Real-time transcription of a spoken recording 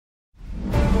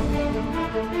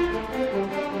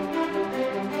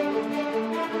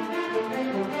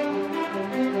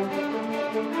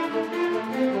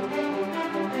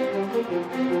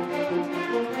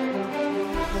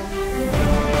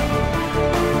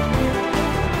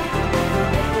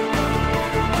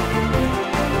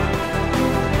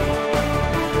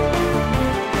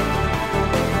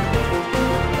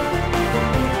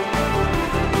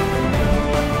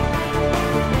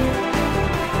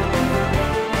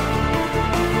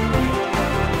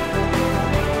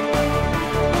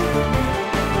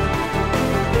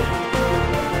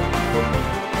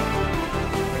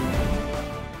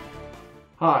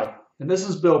And this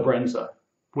is Bill Brenza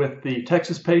with the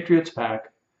Texas Patriots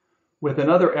PAC with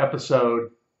another episode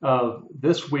of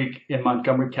This Week in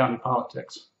Montgomery County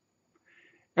Politics.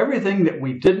 Everything that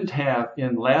we didn't have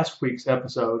in last week's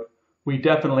episode, we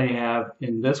definitely have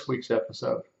in this week's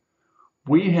episode.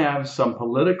 We have some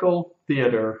political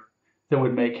theater that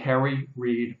would make Harry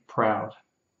Reid proud.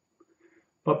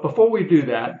 But before we do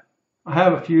that, I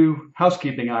have a few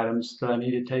housekeeping items that I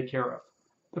need to take care of.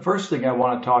 The first thing I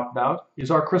want to talk about is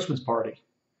our Christmas party.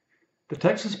 The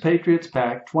Texas Patriots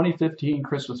PAC 2015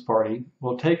 Christmas party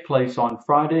will take place on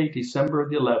Friday, December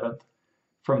the 11th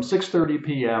from 6:30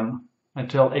 p.m.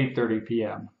 until 8:30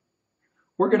 p.m.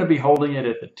 We're going to be holding it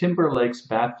at the Timber Lakes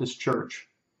Baptist Church,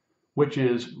 which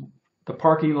is the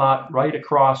parking lot right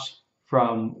across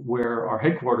from where our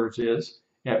headquarters is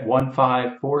at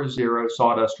 1540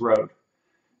 Sawdust Road.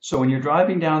 So when you're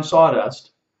driving down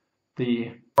Sawdust,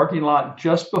 the parking lot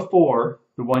just before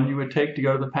the one you would take to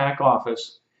go to the PAC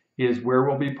office is where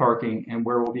we'll be parking and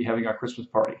where we'll be having our Christmas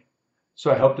party.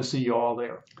 So I hope to see you all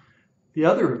there. The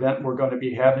other event we're going to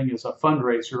be having is a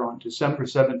fundraiser on December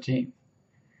 17th.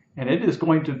 And it is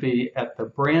going to be at the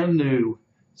brand new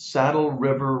Saddle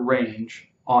River Range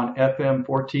on FM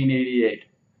 1488,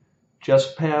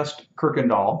 just past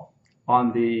Kirkendall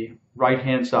on the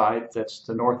right-hand side, that's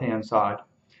the north-hand side.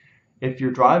 If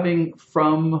you're driving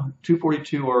from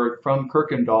 242 or from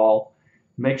Kirkendall,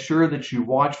 make sure that you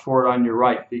watch for it on your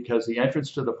right because the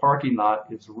entrance to the parking lot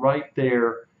is right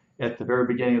there at the very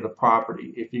beginning of the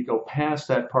property. If you go past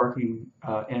that parking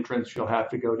entrance, you'll have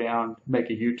to go down, make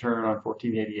a U-turn on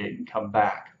 1488 and come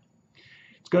back.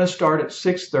 It's going to start at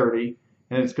 6:30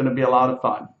 and it's going to be a lot of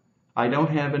fun. I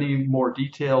don't have any more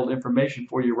detailed information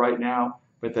for you right now,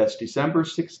 but that's December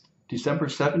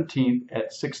 17th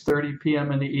at 6:30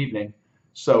 p.m. in the evening.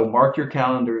 So mark your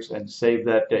calendars and save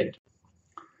that date.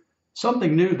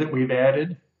 Something new that we've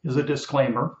added is a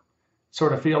disclaimer.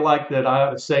 Sort of feel like that I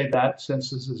ought to say that since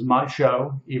this is my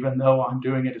show, even though I'm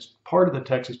doing it as part of the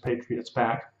Texas Patriots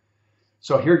PAC.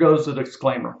 So here goes the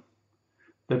disclaimer.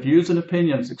 The views and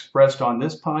opinions expressed on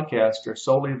this podcast are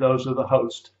solely those of the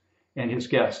host and his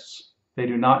guests. They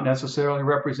do not necessarily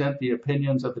represent the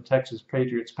opinions of the Texas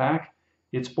Patriots PAC,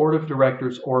 its board of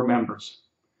directors, or members.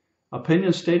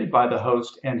 Opinions stated by the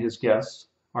host and his guests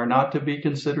are not to be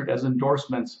considered as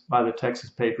endorsements by the Texas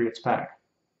Patriots PAC.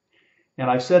 And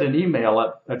I set an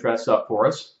email address up for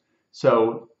us,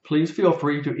 so please feel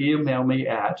free to email me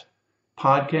at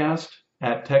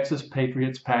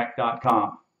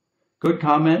podcast@texaspatriotspac.com. Good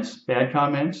comments, bad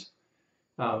comments,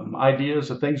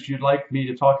 ideas of things you'd like me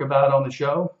to talk about on the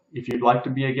show. If you'd like to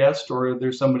be a guest or if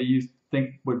there's somebody you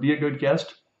think would be a good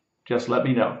guest, just let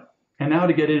me know. And now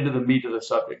to get into the meat of the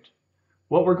subject.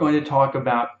 What we're going to talk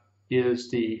about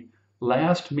is the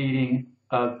last meeting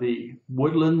of the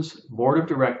Woodlands Board of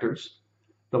Directors,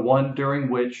 the one during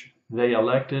which they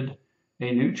elected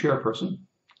a new chairperson.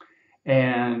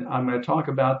 And I'm going to talk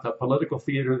about the political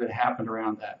theater that happened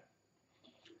around that.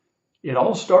 It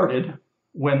all started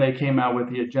when they came out with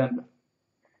the agenda.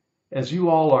 As you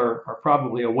all are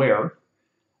probably aware,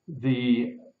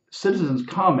 the citizens'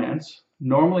 comments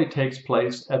normally takes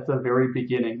place at the very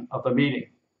beginning of a meeting.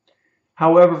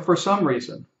 However, for some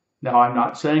reason, now I'm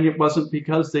not saying it wasn't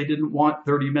because they didn't want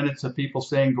 30 minutes of people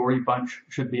saying Gordy Bunch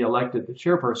should be elected the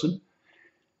chairperson,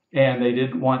 and they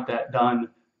didn't want that done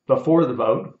before the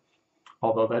vote,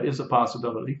 although that is a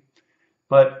possibility.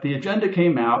 But the agenda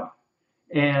came out,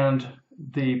 and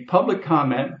the public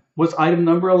comment was item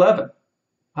number 11.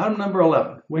 Item number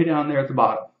 11, way down there at the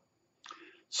bottom.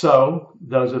 So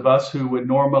those of us who would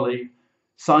normally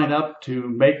sign up to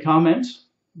make comments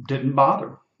didn't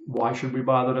bother. Why should we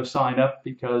bother to sign up?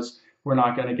 Because we're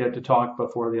not going to get to talk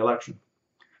before the election.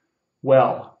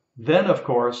 Well, then of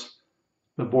course,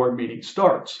 the board meeting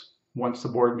starts. Once the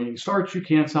board meeting starts, you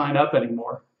can't sign up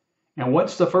anymore. And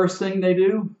what's the first thing they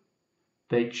do?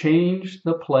 They change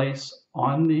the place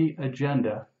on the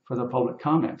agenda for the public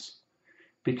comments.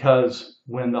 Because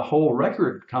when the whole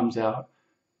record comes out,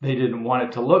 they didn't want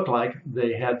it to look like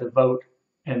they had the vote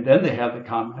and then they had the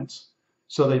comments.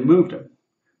 So they moved them.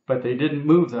 But they didn't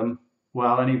move them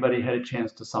while anybody had a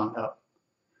chance to sign up.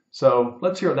 So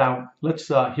let's hear that. Let's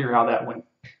hear how that went.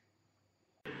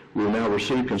 We will now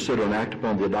receive, consider, and act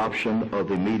upon the adoption of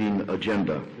the meeting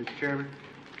agenda. Mr. Chairman,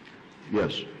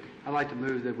 Yes. I'd like to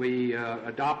move that we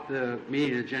adopt the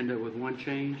meeting agenda with one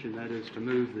change, and that is to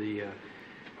move the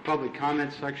public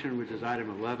comment section, which is item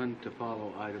 11, to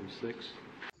follow item 6.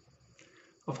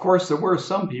 Of course, there were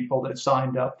some people that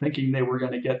signed up thinking they were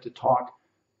going to get to talk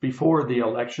before the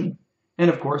election, and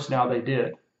of course now they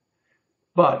did.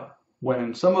 But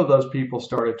when some of those people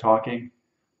started talking,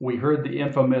 we heard the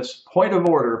infamous point of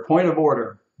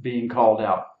order being called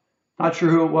out. Not sure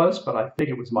who it was, but I think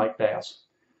it was Mike Bass,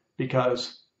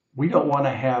 because we don't want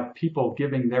to have people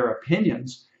giving their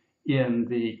opinions in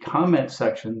the comment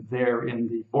section there in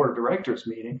the board of directors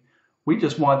meeting. We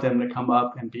just want them to come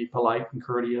up and be polite and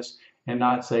courteous and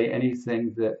not say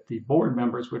anything that the board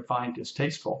members would find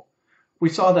distasteful. We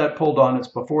saw that pulled on us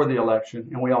before the election,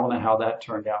 and we all know how that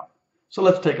turned out. So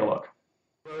let's take a look.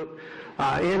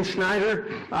 Ann Snyder,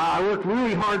 I worked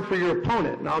really hard for your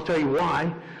opponent, and I'll tell you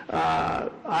why.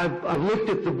 I've looked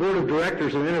at the board of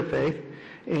directors of Interfaith,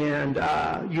 and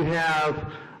you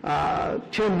have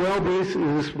Tim Welby's,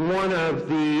 who's one of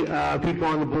the people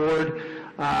on the board.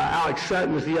 Alex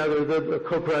Sutton is the other, the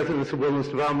co-president of the Wilderness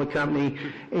Development Company,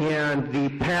 and the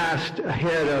past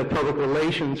head of public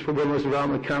relations for Wilderness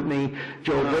Development Company,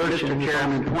 Joe Gersh. Mr.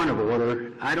 Chairman, point of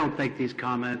order. I don't think these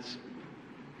comments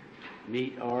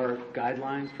meet our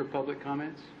guidelines for public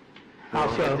comments.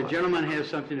 If the gentleman has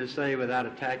something to say without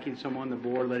attacking someone on the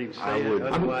board, let him say it.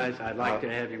 Otherwise, I'd like to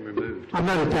have him removed. I'm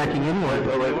not attacking anyone.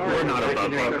 We're not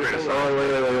above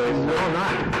criticizing. No, I'm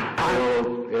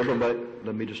not. Everybody,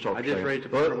 let me just talk. I just raised a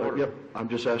point of order. Yep, I'm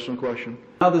just asking a question.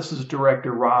 Now this is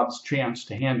Director Rob's chance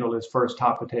to handle his first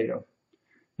hot potato.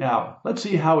 Now, let's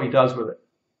see how he does with it.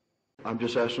 I'm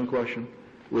just asking a question.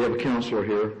 We have a counselor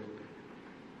here.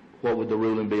 What would the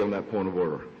ruling be on that point of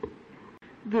order?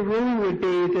 The ruling would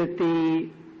be that the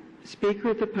speaker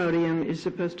at the podium is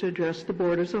supposed to address the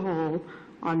board as a whole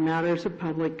on matters of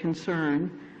public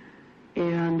concern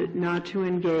and not to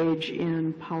engage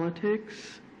in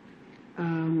politics,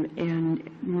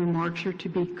 and remarks are to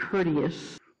be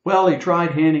courteous. Well, he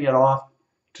tried handing it off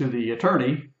to the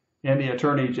attorney, and the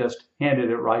attorney just handed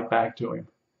it right back to him.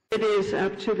 It is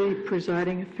up to the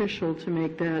presiding official to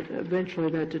make that,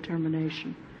 eventually, that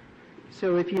determination.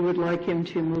 So if you would like him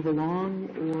to move along,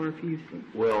 or if you think...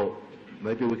 Well,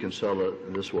 maybe we can sell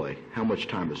it this way. How much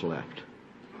time is left?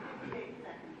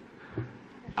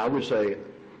 I would say,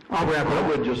 I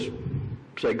would just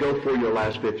say go for your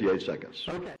last 58 seconds.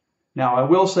 Okay. Now, I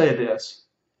will say this.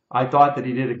 I thought that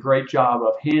he did a great job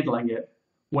of handling it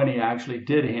when he actually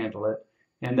did handle it,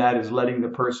 and that is letting the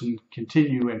person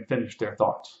continue and finish their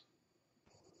thoughts.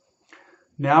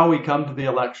 Now we come to the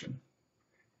election.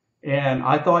 And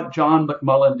I thought John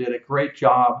McMullen did a great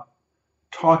job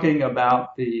talking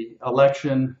about the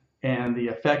election and the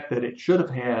effect that it should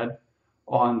have had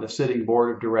on the sitting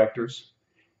board of directors.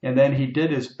 And then he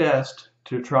did his best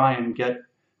to try and get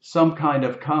some kind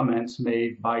of comments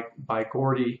made by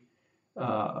Gordy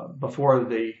before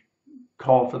the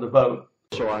call for the vote.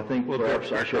 So I think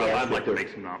perhaps I should I'd like to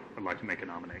make a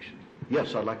nomination.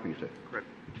 Yes, I'd like for you to. Correct.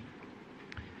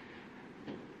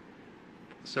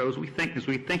 So as we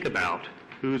think about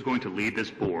who's going to lead this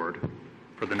board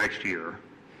for the next year,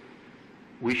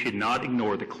 we should not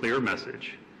ignore the clear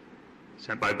message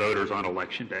sent by voters on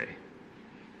Election Day.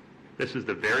 This is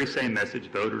the very same message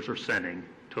voters are sending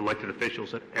to elected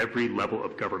officials at every level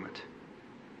of government,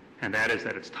 and that is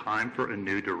that it's time for a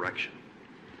new direction.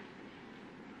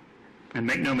 And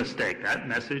make no mistake, that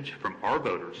message from our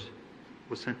voters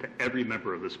was sent to every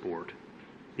member of this board,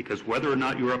 because whether or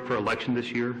not you're up for election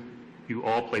this year, you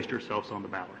all placed yourselves on the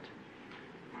ballot.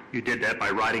 You did that by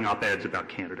writing op-eds about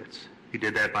candidates. You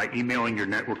did that by emailing your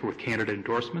network with candidate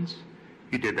endorsements.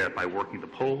 You did that by working the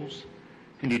polls.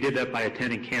 And you did that by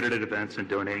attending candidate events and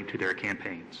donating to their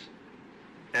campaigns.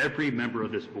 Every member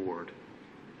of this board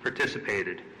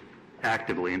participated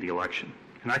actively in the election.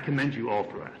 And I commend you all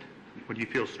for that. When you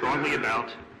feel strongly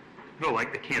about,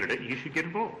 like the candidate, you should get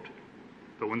involved.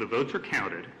 But when the votes are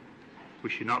counted, we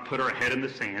should not put our head in the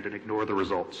sand and ignore the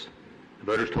results. The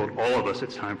voters told all of us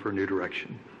it's time for a new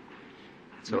direction.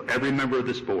 So every member of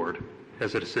this board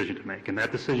has a decision to make, and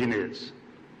that decision is,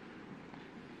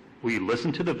 will you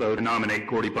listen to the vote and nominate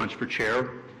Gordy Bunch for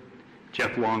chair,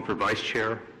 Jeff Long for vice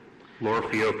chair, Laura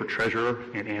Fio for treasurer,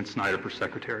 and Ann Snyder for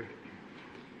secretary?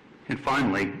 And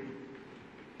finally,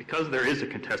 because there is a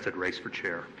contested race for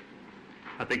chair,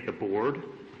 I think the board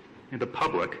and the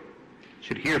public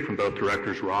should hear from both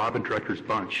Directors Robb and Directors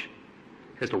Bunch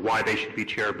as to why they should be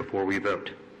chair before we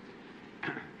vote.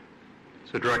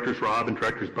 So Directors Robb and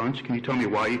Directors Bunch, can you tell me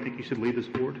why you think you should lead this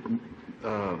board?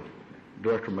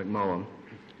 Director McMullen,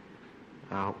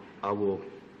 I will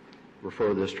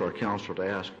refer this to our counselor to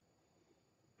ask.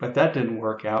 But that didn't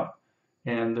work out.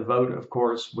 And the vote, of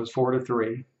course, was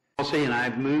 4-3. And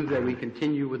I've moved that we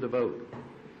continue with the vote.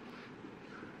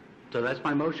 So that's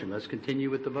my motion. Let's continue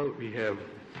with the vote. We have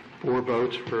 4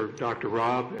 votes for Dr.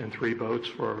 Robb and 3 votes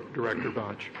for Director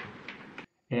Bunch.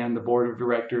 And the board of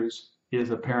directors is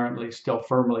apparently still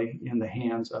firmly in the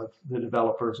hands of the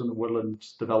developers in the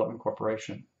Woodlands Development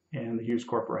Corporation. and the Hughes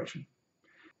Corporation.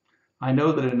 I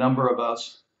know that a number of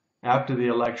us, after the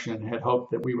election, had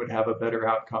hoped that we would have a better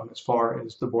outcome as far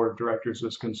as the board of directors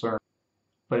is concerned.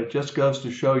 But it just goes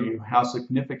to show you how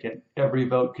significant every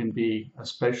vote can be,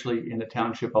 especially in a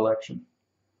township election.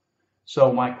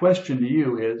 So my question to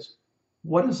you is,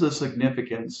 what is the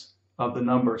significance of the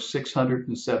number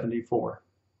 674?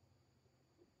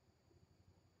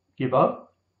 Give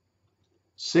up?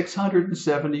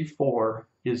 674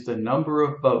 is the number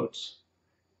of votes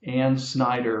Ann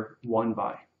Snyder won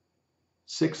by.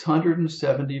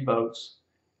 670 votes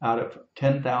out of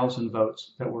 10,000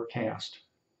 votes that were cast.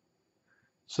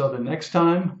 So the next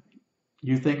time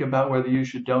you think about whether you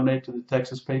should donate to the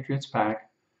Texas Patriots PAC,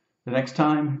 the next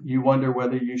time you wonder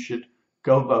whether you should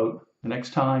go vote, the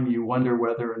next time you wonder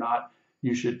whether or not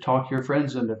you should talk your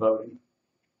friends into voting,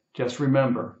 just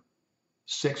remember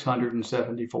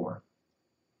 674.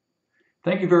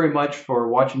 Thank you very much for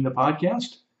watching the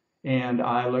podcast, and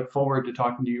I look forward to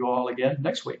talking to you all again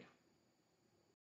next week.